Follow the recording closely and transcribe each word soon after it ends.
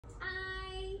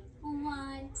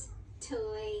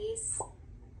toys.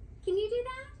 Can you do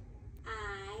that?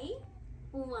 I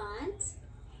want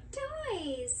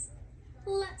toys.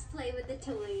 Let's play with the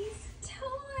toys.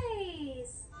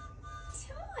 Toys.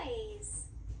 Toys.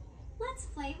 Let's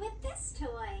play with this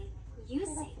toy. You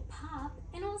say pop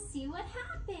and we'll see what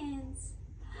happens.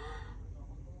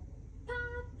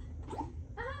 Pop.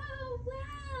 Oh,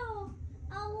 wow.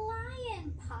 A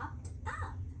lion popped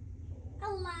up. A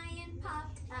lion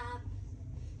popped up.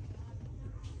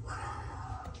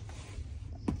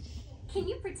 Can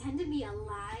you pretend to be a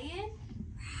lion?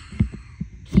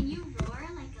 Can you roar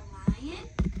like a lion?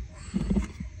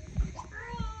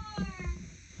 Roar!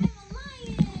 I'm a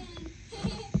lion!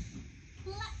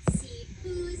 Let's see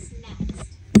who's next.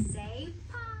 Say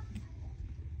pop.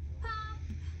 Pop.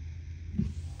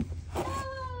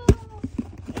 Oh,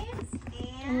 it's an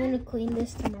I'm gonna clean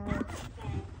this tomorrow.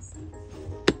 elephant.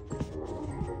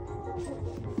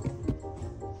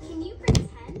 Can you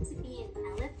pretend to be an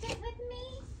elephant with me?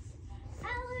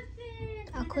 Elephant.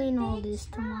 I'll with a clean all big this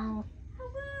trunk. tomorrow.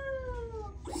 Woo!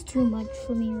 It's too much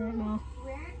for me right now.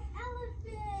 We're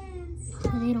elephants.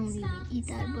 They don't even eat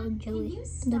that bug jelly.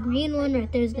 The green one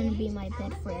right there is gonna be my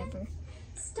bed forever.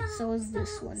 So is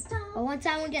this one. But once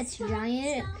that one gets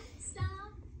giant,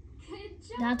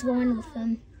 that's going with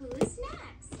him. Who's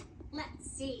next?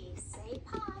 Let's see. Say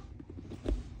pop.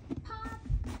 Pop.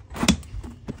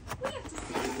 We have to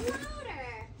say it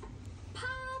louder.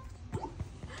 Pop.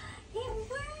 It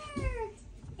worked.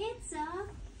 It's a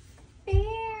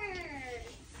bear.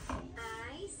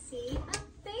 I see a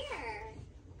bear.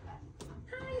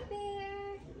 Hi,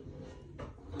 bear.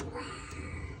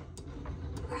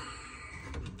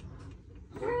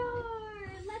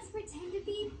 Roar. Let's pretend to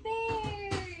be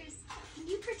bears. Can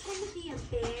you pretend to be a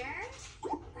bear?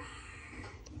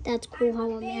 That's cool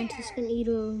how a mantis can eat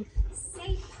a...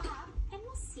 Say pop and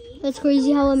we'll see. That's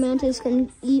crazy how a mantis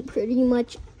can eat pretty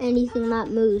much anything that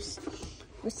moves.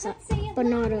 But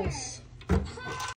not us.